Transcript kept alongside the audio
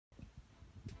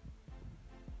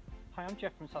Hi, I'm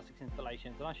Jeff from Sussex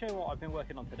Installations, and I'll show you what I've been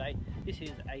working on today. This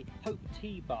is a Hope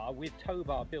T-bar with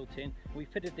Towbar built in. We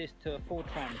fitted this to a Ford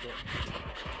Transit.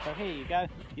 So here you go,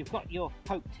 you've got your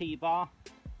Hope T-bar,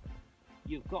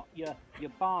 you've got your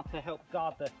bar to help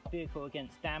guard the vehicle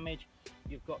against damage,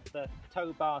 you've got the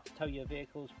tow bar to tow your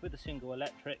vehicles with the single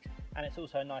electrics, and it's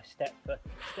also a nice step for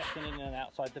stepping in and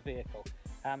outside the vehicle.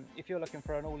 If you're looking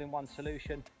for an all-in-one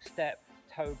solution, step,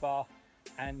 tow bar,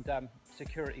 and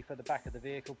security for the back of the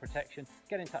vehicle protection,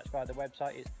 get in touch via the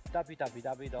website. It's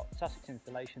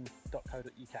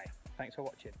www.sussexinstallations.co.uk. Thanks for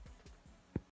watching.